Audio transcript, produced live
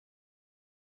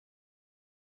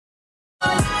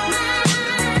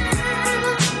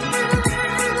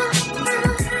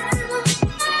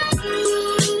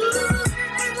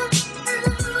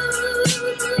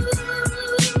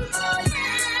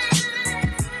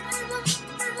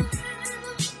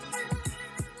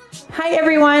Hi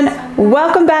everyone,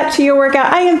 welcome back to your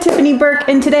workout. I am Tiffany Burke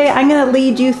and today I'm going to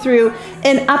lead you through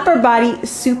an upper body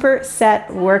superset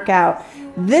workout.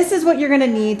 This is what you're going to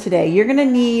need today. You're going to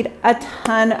need a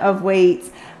ton of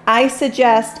weights. I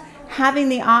suggest having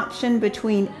the option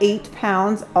between 8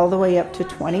 pounds all the way up to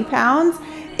 20 pounds.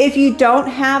 If you don't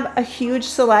have a huge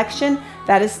selection,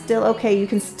 that is still okay. You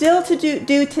can still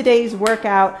do today's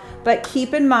workout, but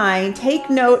keep in mind, take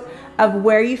note of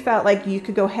where you felt like you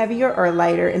could go heavier or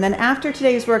lighter. And then after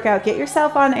today's workout, get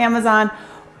yourself on Amazon,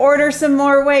 order some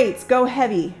more weights, go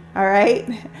heavy, all right?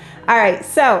 All right,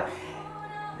 so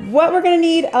what we're gonna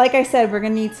need, like I said, we're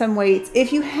gonna need some weights.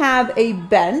 If you have a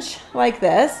bench like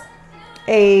this,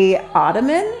 a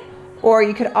ottoman, or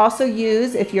you could also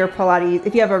use, if you're Pilates,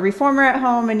 if you have a reformer at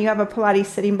home and you have a Pilates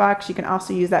sitting box, you can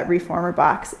also use that reformer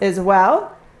box as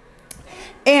well.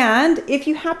 And if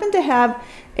you happen to have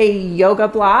a yoga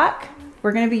block,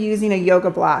 we're going to be using a yoga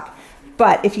block.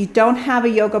 But if you don't have a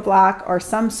yoga block or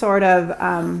some sort of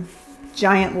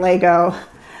giant Lego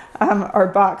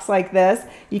or box like this,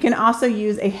 you can also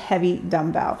use a heavy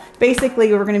dumbbell.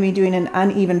 Basically, we're going to be doing an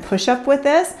uneven push-up with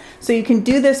this, so you can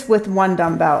do this with one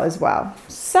dumbbell as well.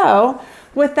 So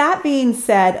with that being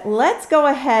said, let's go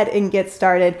ahead and get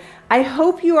started. I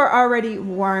hope you are already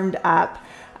warmed up.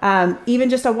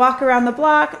 Even just a walk around the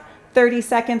block, 30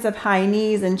 seconds of high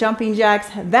knees and jumping jacks,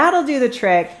 that'll do the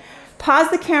trick.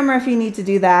 Pause the camera if you need to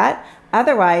do that.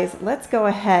 Otherwise, let's go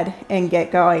ahead and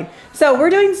get going. So we're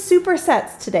doing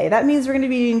supersets today. That means we're going to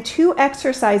be doing 2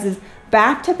 exercises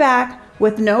back to back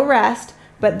with no rest,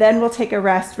 but then we'll take a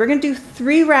rest. We're going to do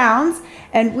 3 rounds,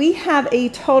 and we have a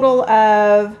total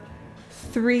of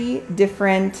 3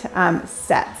 different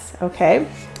sets, okay?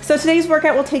 So today's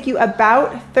workout will take you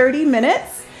about 30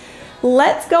 minutes.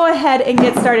 Let's go ahead and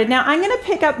get started. Now I'm going to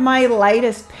pick up my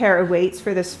lightest pair of weights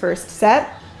for this first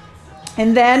set,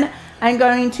 and then I'm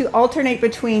going to alternate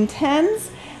between 10s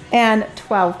and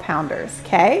 12 pounders,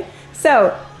 okay?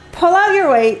 So pull out your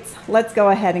weights. Let's go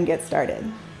ahead and get started.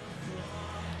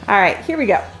 All right, here we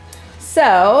go.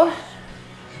 So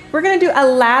we're going to do a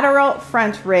lateral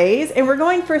front raise, and we're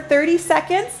going for 30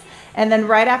 seconds, and then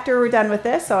right after we're done with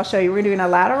this, so I'll show you, we're doing a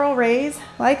lateral raise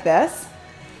like this,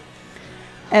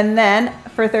 and then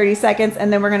for 30 seconds,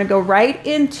 and then we're gonna go right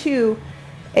into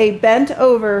a bent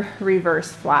over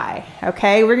reverse fly,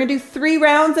 okay? We're gonna do 3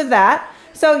 rounds of that.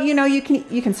 So, you know, you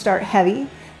can start heavy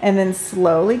and then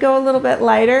slowly go a little bit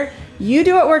lighter. You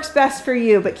do what works best for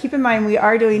you, but keep in mind we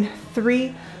are doing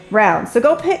 3 rounds. So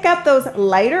go pick up those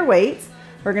lighter weights.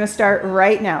 We're gonna start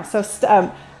right now.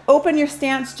 So open your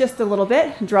stance just a little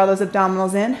bit, draw those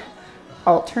abdominals in,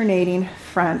 alternating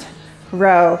front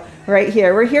row right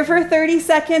here. We're here for 30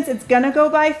 seconds. It's gonna go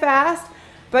by fast,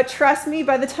 but trust me,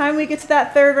 by the time we get to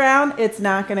that 3rd round, it's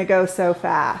not gonna go so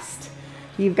fast.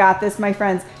 You've got this, my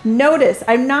friends. Notice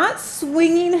I'm not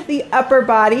swinging the upper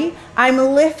body. I'm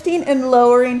lifting and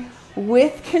lowering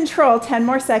with control. 10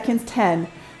 more seconds. 10,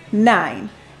 9,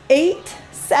 8,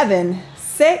 7,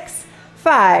 6,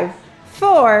 5,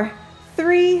 4,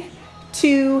 3,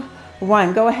 2,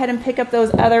 1. Go ahead and pick up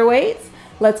those other weights.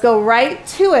 Let's go right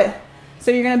to it. So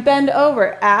you're gonna bend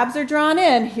over, abs are drawn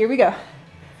in, here we go.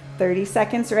 30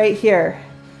 seconds right here.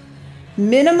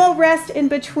 Minimal rest in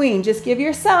between, just give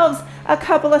yourselves a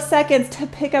couple of seconds to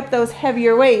pick up those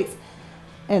heavier weights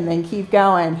and then keep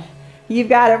going. You've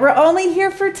got it, we're only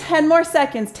here for 10 more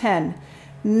seconds. 10,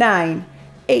 9,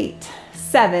 8,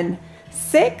 7,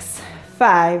 6,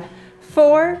 5,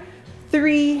 4,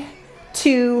 3,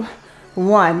 2,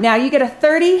 1. Now you get a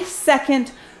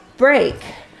 30-second break.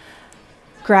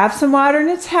 Grab some water and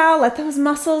a towel, let those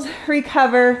muscles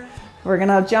recover. We're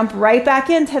gonna jump right back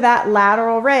into that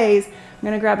lateral raise. I'm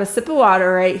gonna grab a sip of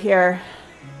water right here.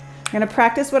 I'm gonna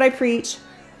practice what I preach.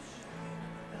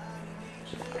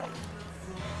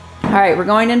 All right, we're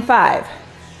going in 5,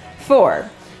 4,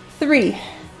 3,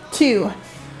 2,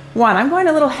 1. I'm going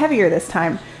a little heavier this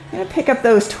time. I'm gonna pick up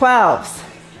those 12s.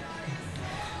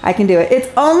 I can do it.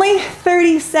 It's only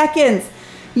 30 seconds.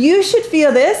 You should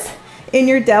feel this in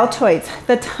your deltoids,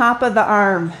 the top of the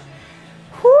arm.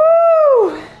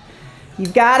 Woo!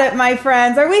 You've got it, my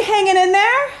friends. Are we hanging in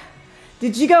there?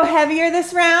 Did you go heavier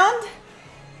this round?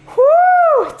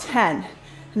 Woo! 10,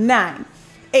 9,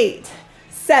 8,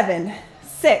 7,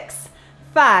 6,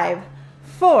 5,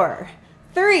 4,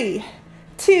 3,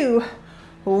 2,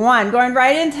 1. Going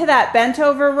right into that bent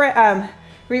over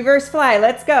reverse fly.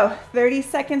 Let's go. 30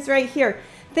 seconds right here.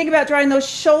 Think about drawing those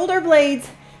shoulder blades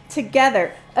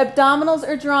together. Abdominals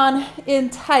are drawn in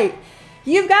tight.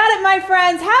 You've got it, my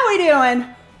friends. How we doing?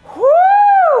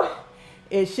 Woo!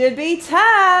 It should be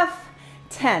tough.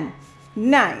 10,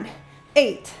 9,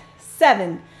 8,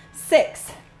 7,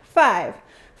 6, 5,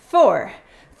 4,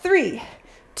 3,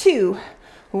 2,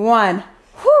 1.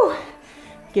 Whew.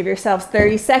 Give yourselves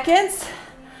 30 seconds.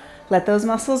 Let those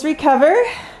muscles recover.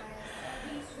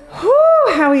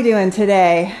 Whew, how are we doing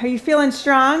today? Are you feeling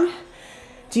strong?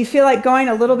 Do you feel like going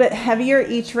a little bit heavier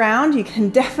each round? You can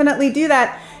definitely do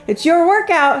that. It's your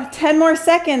workout. 10 more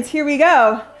seconds. Here we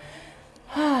go.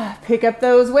 Pick up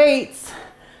those weights.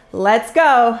 Let's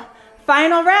go.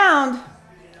 Final round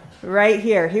right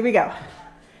here. Here we go.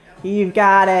 You've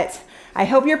got it. I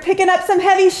hope you're picking up some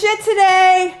heavy shit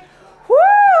today.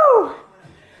 Woo!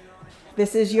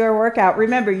 This is your workout.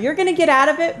 Remember, you're going to get out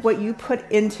of it what you put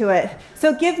into it.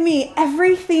 So give me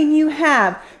everything you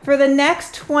have for the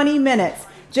next 20 minutes.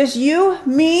 Just you,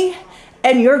 me,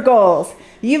 and your goals.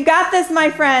 You've got this, my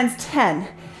friends. 10,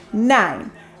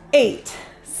 9, 8,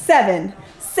 7,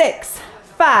 6,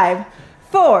 5,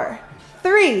 4,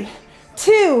 3,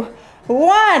 2,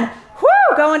 1.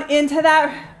 Woo! Going into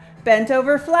that bent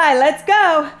over fly. Let's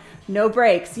go. No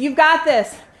breaks. You've got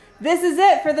this. This is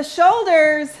it for the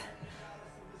shoulders.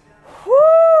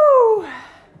 Woo!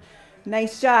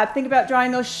 Nice job. Think about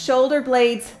drawing those shoulder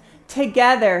blades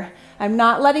together. I'm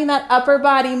not letting that upper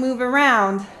body move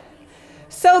around.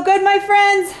 So good, my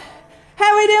friends.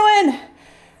 How are we doing?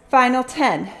 Final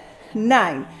 10,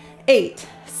 9, 8,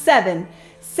 7,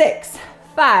 6,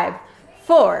 5,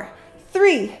 4,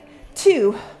 3,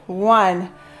 2, 1.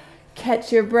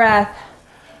 Catch your breath.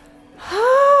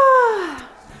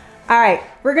 All right,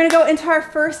 we're gonna go into our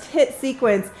first HIIT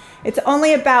sequence. It's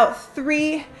only about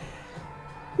 3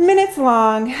 minutes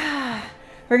long.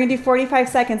 We're gonna do 45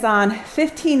 seconds on,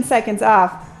 15 seconds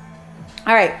off.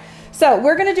 All right, so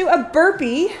we're gonna do a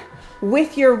burpee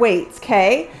with your weights,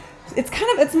 okay?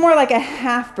 It's more like a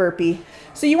half burpee.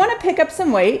 So you wanna pick up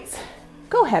some weights.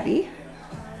 Go heavy,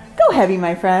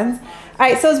 my friends. All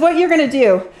right, so what you're gonna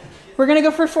do, we're gonna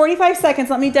go for 45 seconds.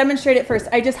 Let me demonstrate it first.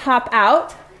 I just hop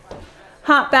out,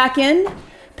 hop back in,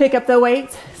 pick up the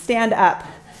weights, stand up.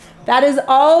 That is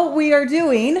all we are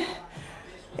doing.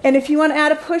 And if you want to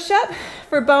add a push-up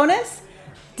for bonus,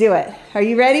 do it. Are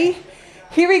you ready?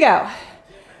 Here we go.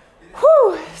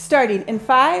 Whew. Starting in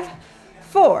 5,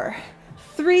 4,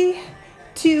 3,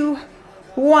 2,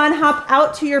 1. Hop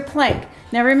out to your plank.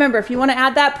 Now remember, if you want to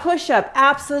add that push-up,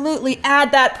 absolutely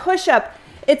add that push-up.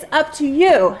 It's up to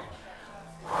you.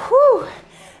 Whew.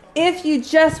 If you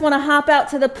just want to hop out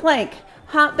to the plank,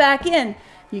 hop back in,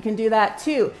 you can do that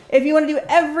too. If you want to do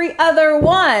every other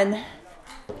one,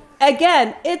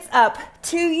 again, it's up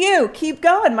to you. Keep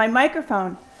going. My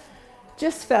microphone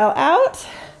just fell out.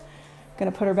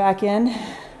 Gonna put her back in.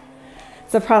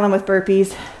 It's a problem with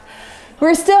burpees.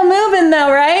 We're still moving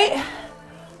though, right?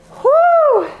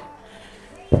 Woo!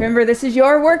 Remember, this is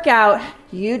your workout.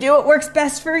 You do what works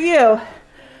best for you.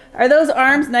 Are those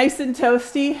arms nice and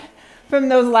toasty from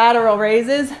those lateral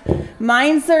raises?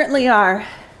 Mine certainly are.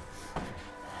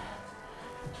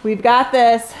 We've got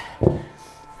this.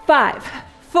 5,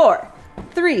 4,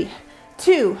 3,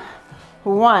 2,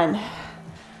 1.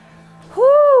 Whoo!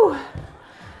 All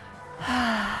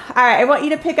right, I want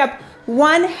you to pick up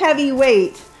one heavy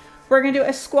weight. We're gonna do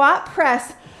a squat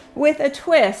press with a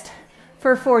twist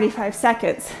for 45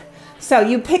 seconds. So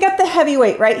you pick up the heavy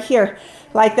weight right here,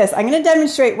 like this. I'm gonna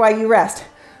demonstrate while you rest.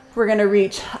 We're gonna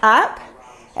reach up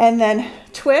and then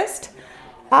twist,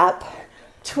 up,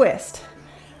 twist.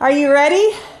 Are you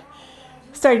ready?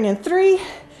 Starting in 3,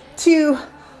 2,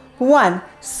 1.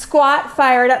 Squat,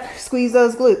 fire it up, squeeze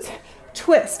those glutes.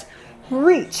 Twist,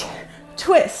 reach,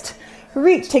 twist,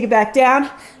 reach. Take it back down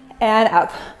and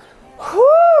up.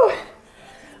 Whoo!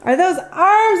 Are those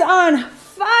arms on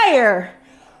fire?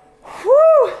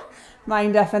 Whoo!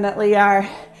 Mine definitely are.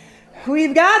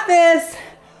 We've got this.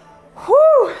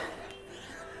 Whoo!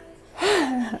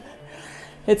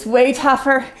 It's way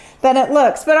tougher than it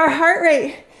looks, but our heart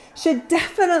rate should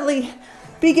definitely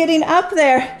be getting up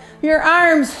there. Your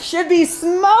arms should be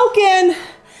smoking.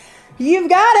 You've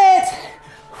got it.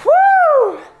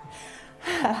 Woo!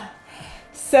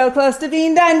 So close to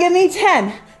being done. Give me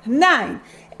 10, 9,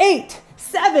 8,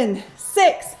 7,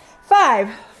 6, 5,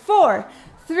 4,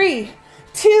 3,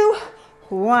 2,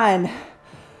 1.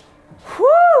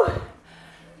 Woo!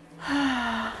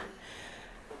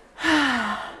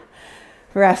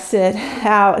 Rested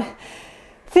out.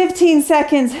 15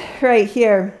 seconds right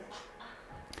here.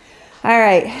 All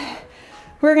right,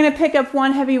 we're gonna pick up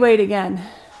one heavy weight again.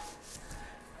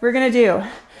 We're gonna do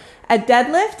a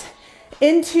deadlift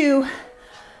into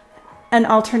an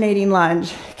alternating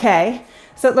lunge, okay?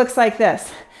 So it looks like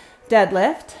this.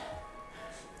 Deadlift,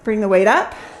 bring the weight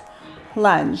up,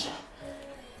 lunge.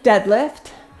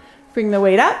 Deadlift, bring the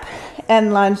weight up,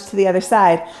 and lunge to the other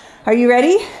side. Are you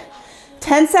ready?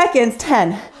 10 seconds.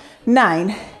 10,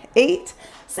 9, 8,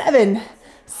 7,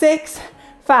 6,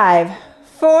 5,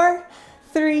 4,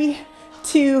 3,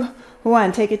 2,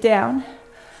 1. Take it down.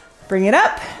 Bring it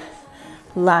up.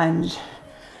 Lunge.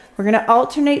 We're going to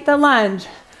alternate the lunge.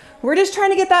 We're just trying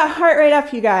to get that heart rate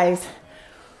up, you guys.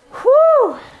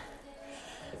 Whoo!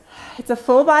 It's a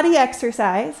full body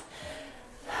exercise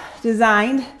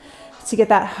designed to get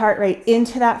that heart rate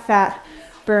into that fat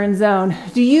burn zone.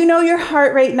 Do you know your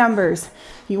heart rate numbers?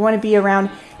 You want to be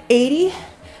around 80%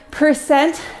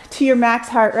 to your max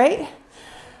heart rate.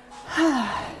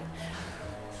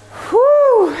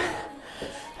 Whoo!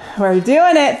 We're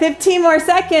doing it. 15 more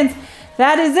seconds.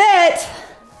 That is it.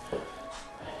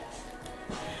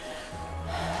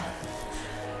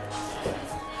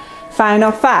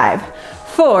 Final 5,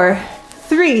 4,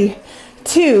 3,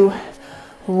 2,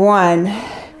 1.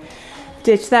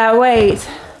 Ditch that weight.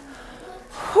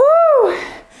 Whoo!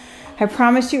 I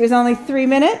promised you it was only 3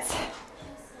 minutes.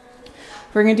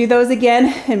 We're going to do those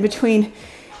again in between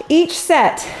each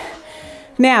set.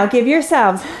 Now give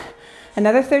yourselves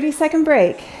another 30-second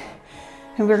break,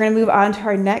 and we're going to move on to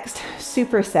our next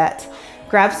superset.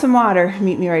 Grab some water.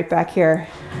 Meet me right back here.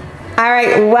 All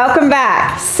right, welcome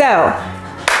back. So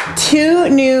 2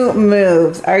 new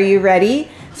moves. Are you ready?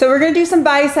 So we're going to do some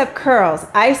bicep curls.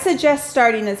 I suggest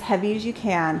starting as heavy as you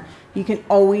can. You can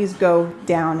always go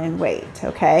down in weight,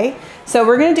 okay? So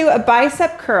we're going to do a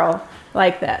bicep curl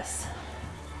like this.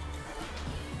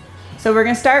 So we're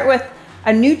going to start with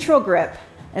a neutral grip,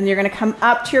 and you're going to come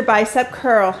up to your bicep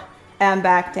curl and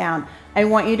back down. I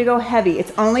want you to go heavy.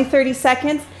 It's only 30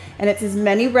 seconds, and it's as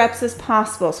many reps as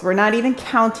possible. So we're not even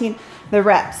counting the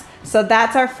reps. So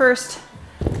that's our first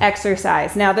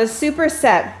exercise. Now the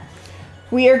superset,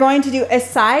 we are going to do a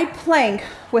side plank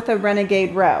with a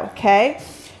renegade row, okay?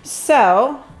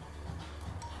 So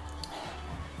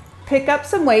pick up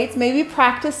some weights, maybe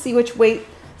practice, see which weight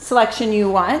selection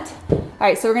you want. All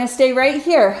right, so we're gonna stay right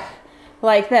here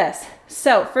like this.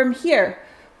 So from here,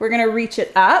 we're gonna reach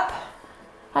it up.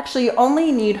 Actually, you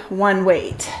only need 1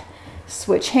 weight.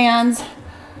 Switch hands,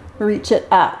 reach it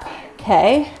up,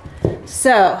 okay?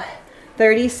 So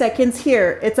 30 seconds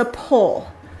here, it's a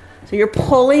pull. So you're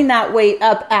pulling that weight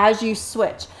up as you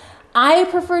switch. I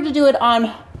prefer to do it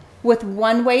on with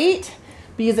 1 weight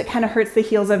because it kind of hurts the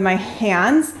heels of my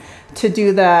hands to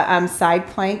do the side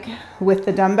plank with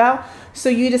the dumbbell. So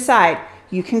you decide,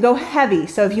 you can go heavy.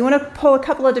 So if you want to pull a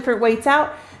couple of different weights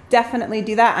out, definitely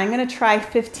do that. I'm going to try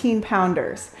 15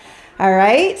 pounders. All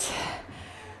right,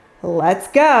 let's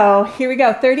go. Here we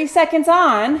go. 30 seconds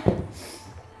on,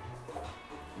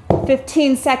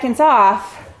 15 seconds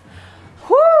off.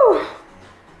 Whoo!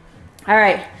 All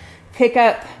right, pick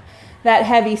up that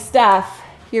heavy stuff.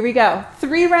 Here we go.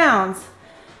 3 rounds,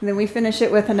 and then we finish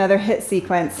it with another hit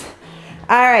sequence.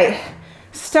 All right,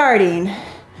 starting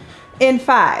in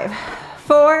 5,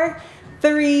 4,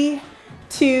 3,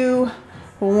 2,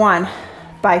 1.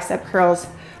 Bicep curls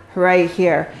right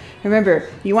here. Remember,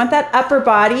 you want that upper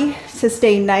body to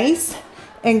stay nice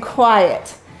and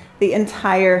quiet the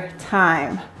entire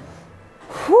time.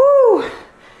 Whoo!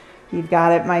 You've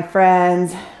got it, my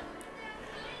friends.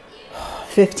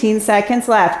 15 seconds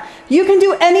left. You can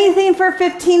do anything for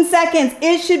 15 seconds.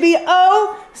 It should be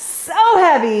oh so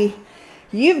heavy.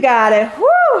 You've got it.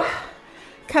 Whoo!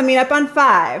 Coming up on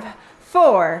 5,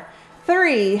 4,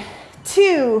 3,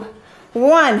 2,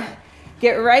 1.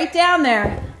 Get right down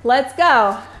there. Let's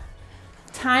go.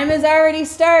 Time has already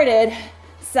started.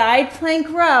 Side plank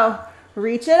row.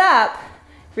 Reach it up.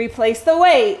 Replace the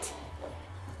weight.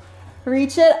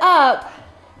 Reach it up.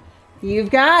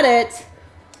 You've got it.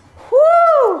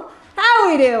 Woo! How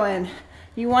are we doing?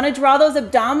 You want to draw those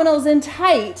abdominals in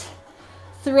tight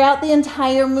throughout the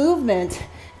entire movement,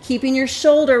 keeping your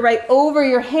shoulder right over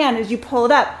your hand as you pull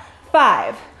it up.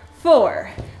 5,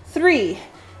 4, 3,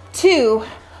 2,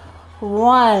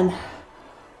 1.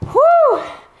 Woo!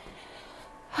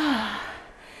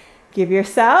 Give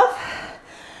yourself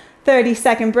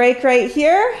 30-second break right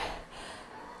here.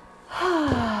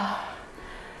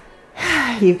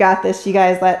 You've got this, you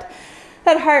guys. Let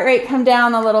that heart rate come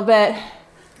down a little bit.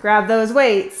 Grab those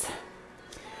weights.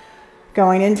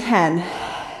 Going in 10.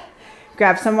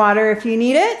 Grab some water if you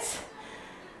need it.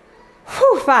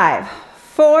 Whew, 5,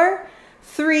 4,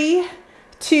 3,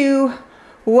 2,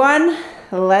 1.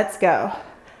 Let's go.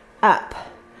 Up.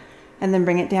 And then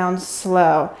bring it down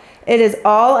slow. It is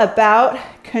all about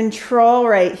control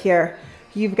right here.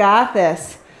 You've got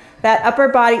this. That upper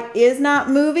body is not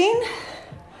moving.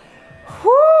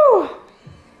 Whoo!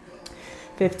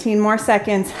 15 more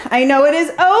seconds. I know it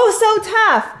is oh so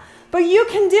tough, but you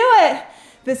can do it.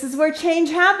 This is where change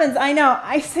happens. I know,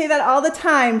 I say that all the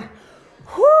time.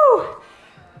 Whoo!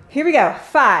 Here we go.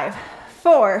 5,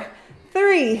 4,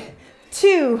 3,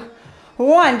 2,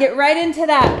 1. Get right into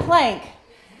that plank.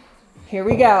 Here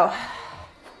we go.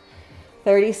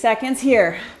 30 seconds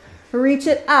here. Reach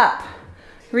it up.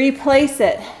 Replace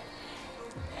it.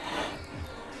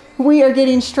 We are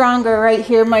getting stronger right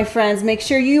here, my friends. Make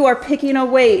sure you are picking a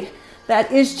weight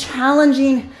that is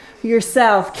challenging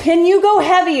yourself. Can you go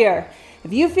heavier?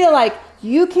 If you feel like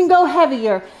you can go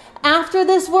heavier after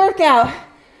this workout,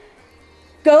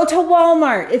 go to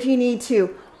Walmart if you need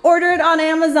to. Order it on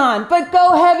Amazon, but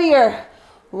go heavier.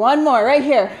 One more right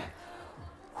here.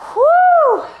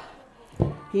 Whoo!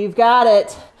 You've got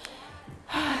it.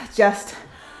 Just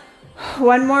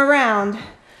one more round.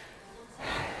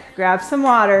 Grab some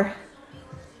water.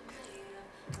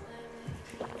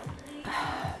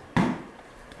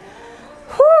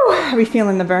 Whew, are we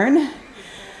feeling the burn?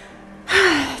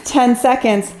 10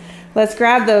 seconds. Let's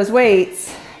grab those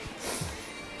weights.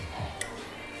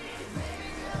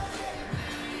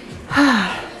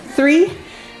 3,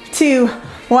 2,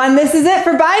 1. This is it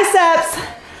for biceps.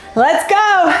 Let's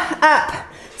go. Up.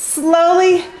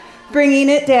 Slowly bringing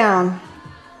it down.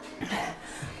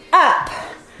 Up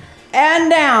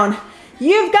and down.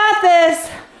 You've got this.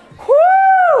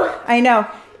 Whoo! I know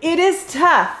it is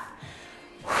tough.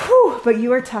 Whew, but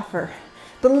you are tougher.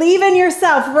 Believe in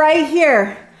yourself right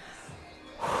here.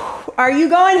 Are you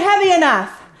going heavy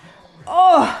enough?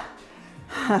 Oh,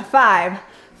 5,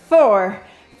 4,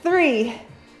 3,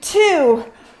 2,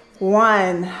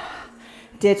 1.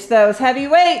 Ditch those heavy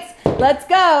weights. Let's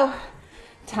go.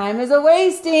 Time is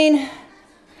a-wasting.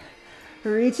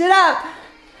 Reach it up.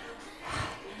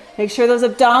 Make sure those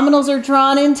abdominals are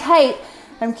drawn in tight.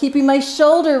 I'm keeping my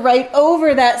shoulder right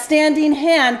over that standing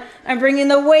hand. I'm bringing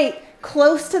the weight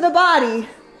close to the body.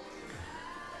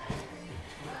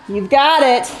 You've got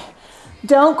it.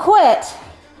 Don't quit.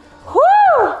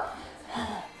 Woo!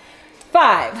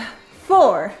 5,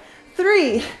 4,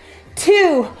 3,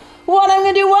 2, 1. I'm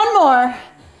gonna do one more.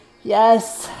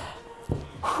 Yes.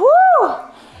 Woo!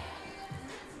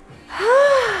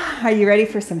 Are you ready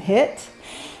for some HIIT?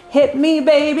 Hit me,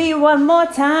 baby, one more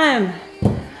time.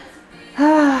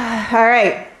 All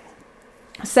right.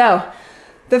 So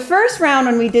the first round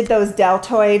when we did those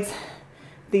deltoids,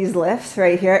 these lifts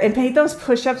right here, and made those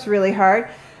push-ups really hard,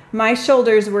 my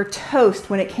shoulders were toast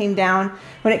when it came down,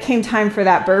 when it came time for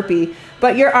that burpee.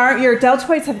 But your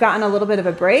deltoids have gotten a little bit of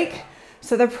a break,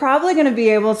 so they're probably gonna be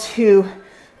able to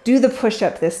do the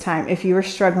push-up this time if you were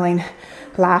struggling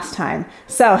last time.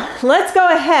 So let's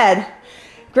go ahead,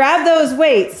 grab those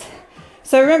weights.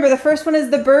 So remember, the first one is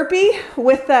the burpee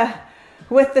with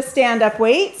the stand-up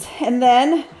weights, and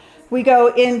then we go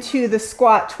into the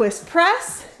squat twist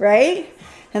press, right?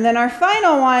 And then our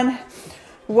final one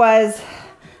was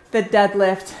the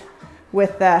deadlift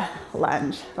with the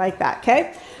lunge, like that,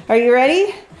 okay? Are you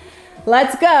ready?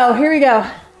 Let's go, here we go.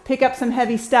 Pick up some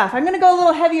heavy stuff. I'm gonna go a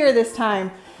little heavier this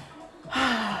time.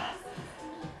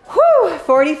 Whew,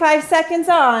 45 seconds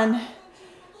on,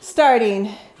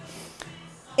 starting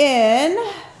in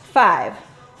 5,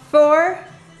 4,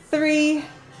 3,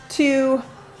 2,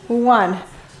 1.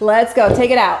 Let's go,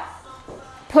 take it out.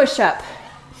 Push up,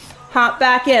 hop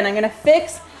back in. I'm gonna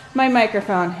fix my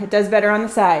microphone. It does better on the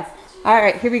side. All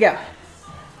right, here we go.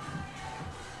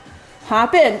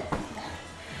 Hop in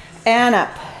and up.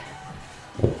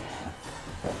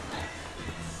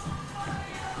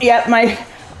 Yep, my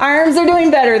arms are doing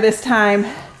better this time.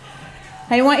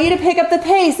 I want you to pick up the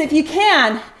pace if you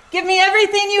can. Give me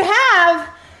everything you have.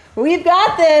 We've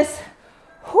got this.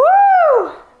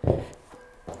 Woo!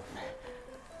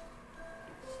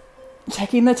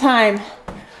 Checking the time.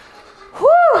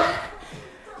 Woo!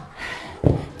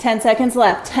 10 seconds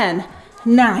left. 10,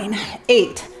 9,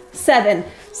 8, 7,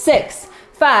 6,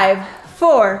 5,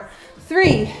 4,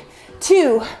 3,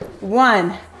 2,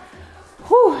 1.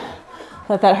 Woo!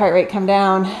 Let that heart rate come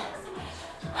down.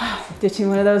 Ditching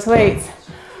one of those weights.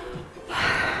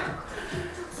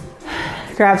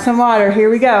 Grab some water. Here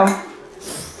we go.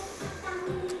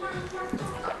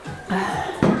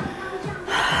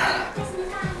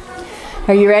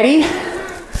 Are you ready?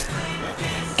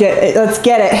 Let's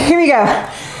get it. Here we go.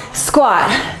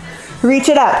 Squat. Reach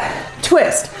it up.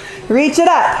 Twist. Reach it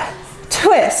up.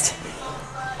 Twist.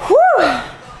 Whew.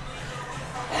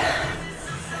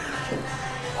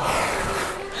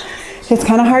 It's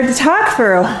kind of hard to talk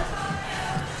through,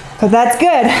 but that's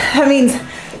good. That means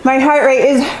my heart rate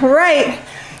is right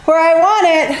where I want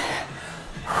it.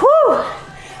 Whew.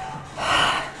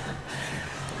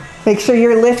 Make sure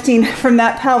you're lifting from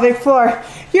that pelvic floor.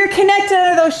 You're connected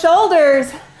under those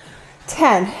shoulders.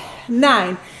 10,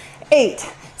 9,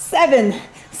 8, 7,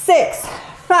 6,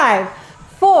 5,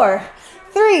 4,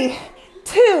 3,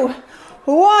 2,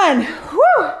 1.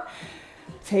 Woo!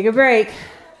 Take a break.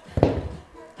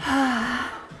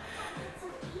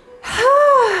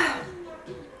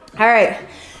 All right,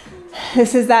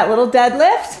 this is that little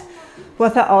deadlift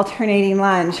with an alternating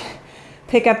lunge.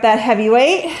 Pick up that heavy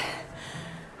weight.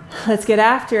 Let's get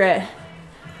after it.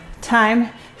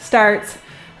 Time starts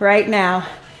right now.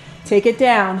 Take it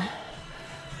down.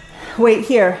 Wait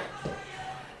here.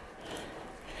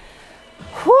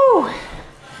 Whew.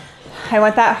 I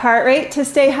want that heart rate to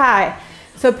stay high.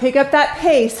 So pick up that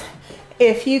pace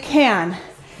if you can.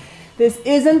 This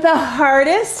isn't the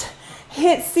hardest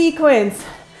HIIT sequence.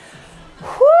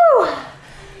 Whew.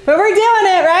 But we're doing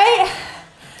it, right?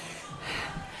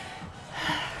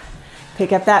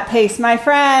 Pick up that pace, my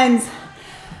friends.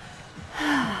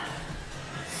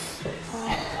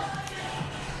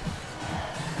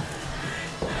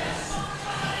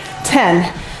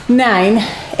 10, 9,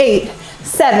 8,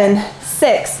 7,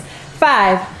 6,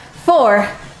 5, 4,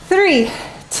 3,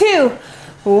 2,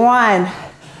 1.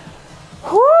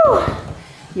 Whew.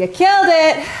 You killed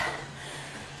it.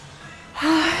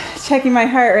 Checking my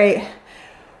heart rate.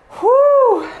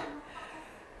 Whew.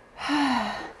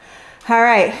 All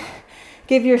right,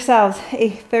 give yourselves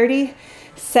a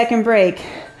 30-second break.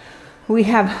 We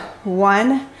have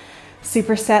one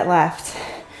superset left.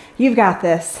 You've got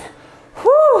this.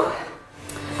 Whew.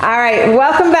 All right,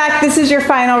 welcome back. This is your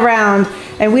final round,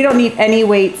 and we don't need any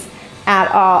weights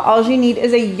at all. All you need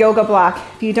is a yoga block.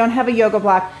 If you don't have a yoga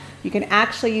block, you can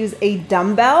actually use a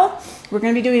dumbbell. We're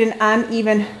gonna be doing an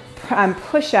uneven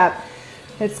push-up.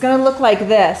 It's gonna look like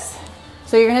this.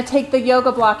 So you're gonna take the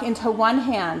yoga block into one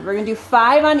hand. We're gonna do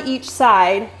 5 on each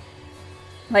side,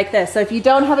 like this. So if you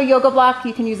don't have a yoga block,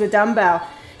 you can use a dumbbell.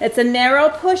 It's a narrow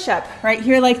push-up right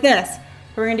here like this.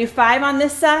 We're gonna do 5 on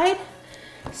this side,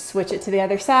 switch it to the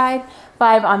other side,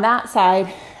 5 on that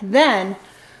side. Then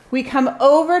we come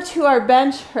over to our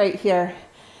bench right here,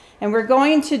 and we're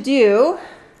going to do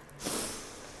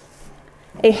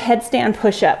a headstand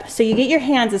push-up. So you get your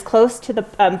hands as close to the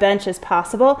bench as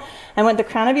possible, and with the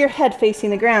crown of your head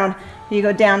facing the ground, you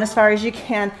go down as far as you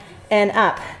can and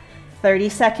up. 30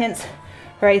 seconds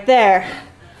right there.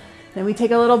 Then we take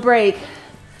a little break,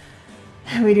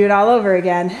 and we do it all over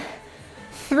again.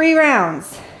 3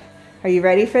 rounds. Are you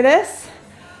ready for this?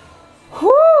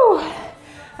 Whoo! All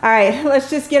right, let's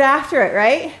just get after it,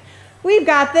 right? We've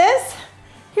got this.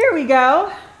 Here we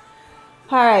go.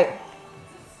 All right.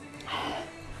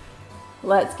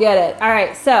 Let's get it. All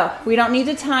right, so we don't need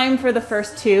to time for the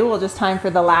first 2. We'll just time for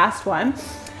the last one.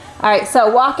 All right, so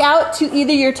walk out to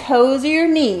either your toes or your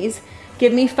knees.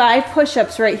 Give me 5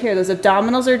 push-ups right here. Those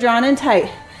abdominals are drawn in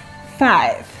tight.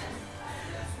 5,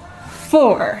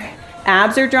 4,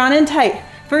 abs are drawn in tight.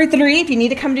 For 3, if you need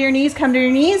to come to your knees, come to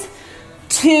your knees.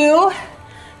 2,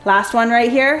 last one right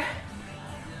here.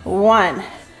 1,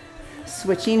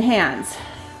 switching hands.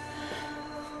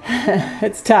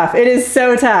 It's tough. It is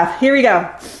so tough. Here we go.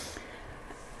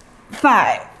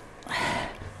 5,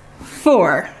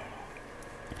 4,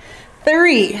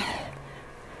 3,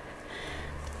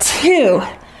 2.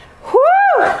 Woo!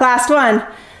 Last one.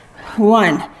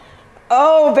 1.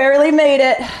 Oh, barely made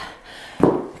it.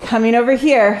 Coming over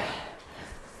here.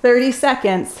 30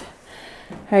 seconds.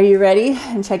 Are you ready?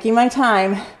 I'm checking my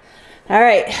time. All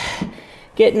right.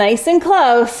 Get nice and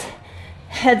close.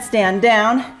 Headstand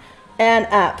down and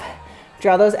up.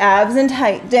 Draw those abs in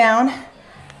tight. Down,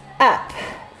 up.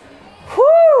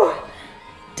 Whoo!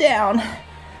 Down,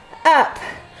 up.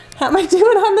 How am I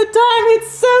doing on the time?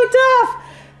 It's so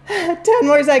tough. 10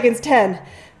 more seconds. 10,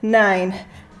 9,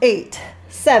 8,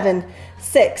 7,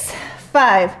 6,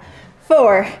 5,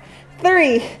 4,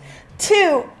 3,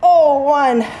 2,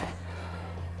 1.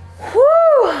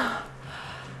 Whoo!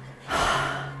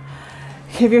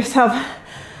 Give yourself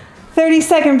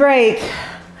 30-second break.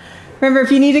 Remember,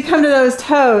 if you need to come to those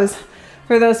toes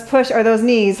for those push or those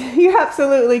knees, you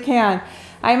absolutely can.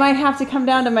 I might have to come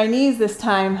down to my knees this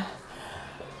time.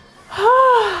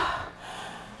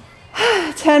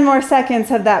 10 more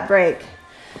seconds of that break.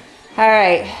 All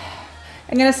right,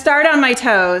 I'm gonna start on my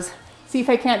toes. See if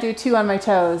I can't do 2 on my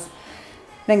toes.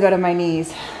 Then go to my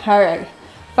knees. All right,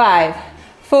 5,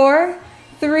 4,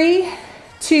 3,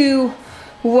 2,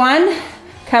 1.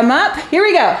 Come up, here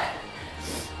we go.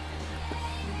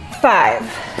 5,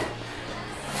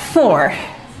 4,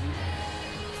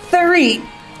 3,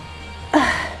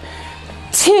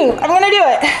 2. I'm gonna do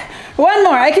it. 1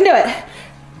 more, I can do it.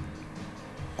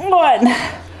 1.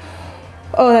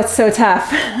 Oh, that's so tough.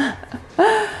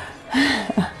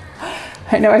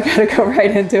 I know I gotta go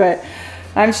right into it.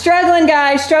 I'm struggling,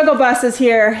 guys. Struggle bus is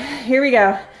here. Here we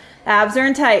go. Abs are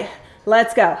in tight.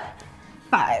 Let's go.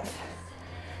 5,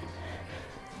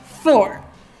 4,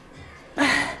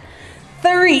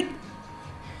 3,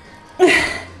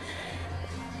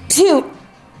 2,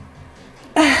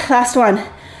 last one.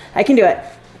 I can do it.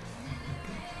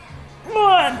 1.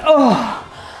 Oh,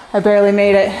 I barely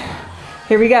made it.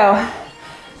 Here we go.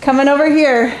 Coming over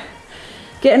here.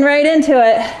 Getting right into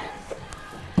it.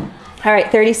 All right,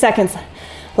 30 seconds.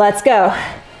 Let's go.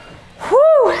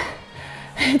 Whew.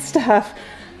 It's tough.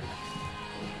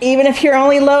 Even if you're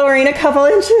only lowering a couple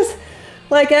inches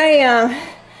like I am,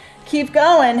 keep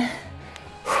going.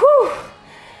 Whew.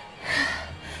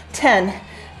 10,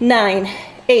 9,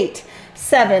 8,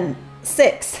 7,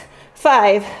 6,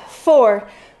 5, 4,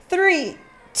 3,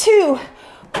 2,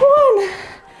 1.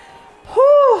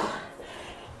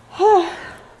 Whew.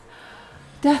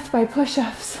 Death by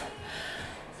push-ups.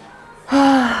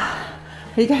 Are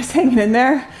you guys hanging in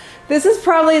there? This is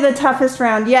probably the toughest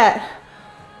round yet.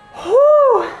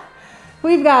 Whew.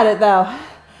 We've got it though.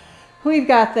 We've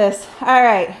got this. All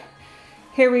right,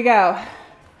 here we go.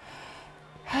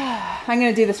 I'm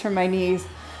gonna do this from my knees.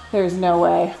 There's no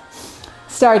way.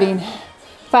 Starting.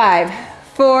 5,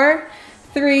 4,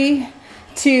 3,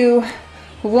 2,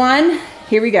 1.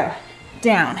 Here we go.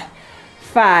 Down.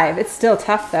 5. It's still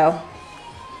tough though.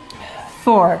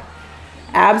 4.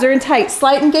 Abs are in tight.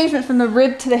 Slight engagement from the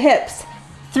rib to the hips.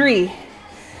 3,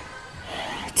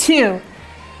 2,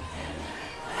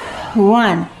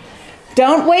 1.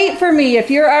 Don't wait for me.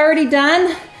 If you're already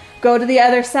done, go to the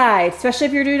other side. Especially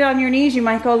if you're doing it on your knees, you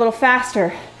might go a little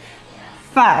faster.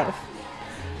 5,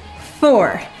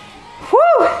 4,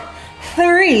 whoo,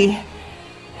 3,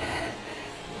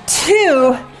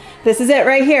 2. This is it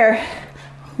right here.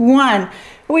 1.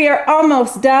 We are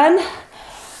almost done.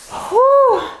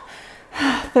 Whew.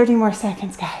 30 more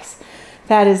seconds, guys.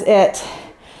 That is it.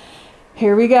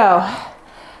 Here we go.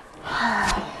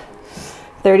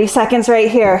 30 seconds right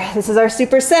here. This is our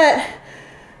superset.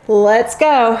 Let's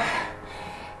go.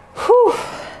 Whew.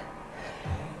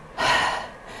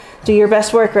 Do your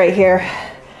best work right here.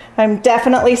 I'm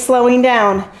definitely slowing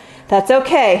down. That's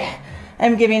okay.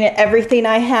 I'm giving it everything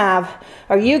I have.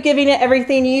 Are you giving it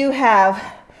everything you have?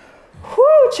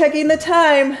 Whew, checking the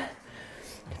time.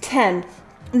 10,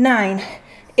 9,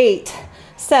 8,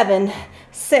 7,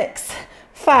 6,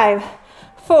 5,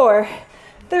 4,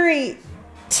 3,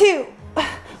 2,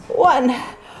 1.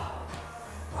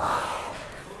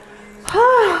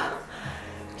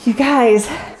 You guys,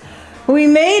 we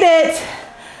made it.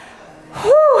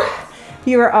 Whew.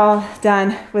 You are all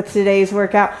done with today's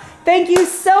workout. Thank you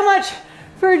so much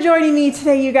for joining me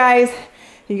today, you guys.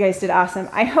 You guys did awesome.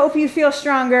 I hope you feel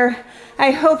stronger.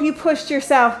 I hope you pushed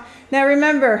yourself. Now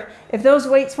remember, if those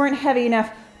weights weren't heavy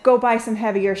enough, go buy some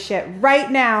heavier shit.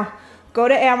 Right now, go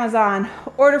to Amazon,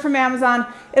 order from Amazon.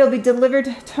 It'll be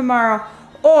delivered tomorrow.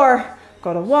 Or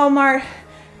go to Walmart,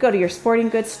 go to your sporting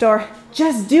goods store.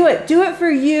 Just do it. Do it for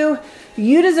you.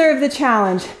 You deserve the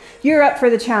challenge. You're up for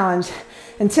the challenge.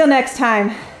 Until next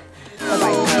time.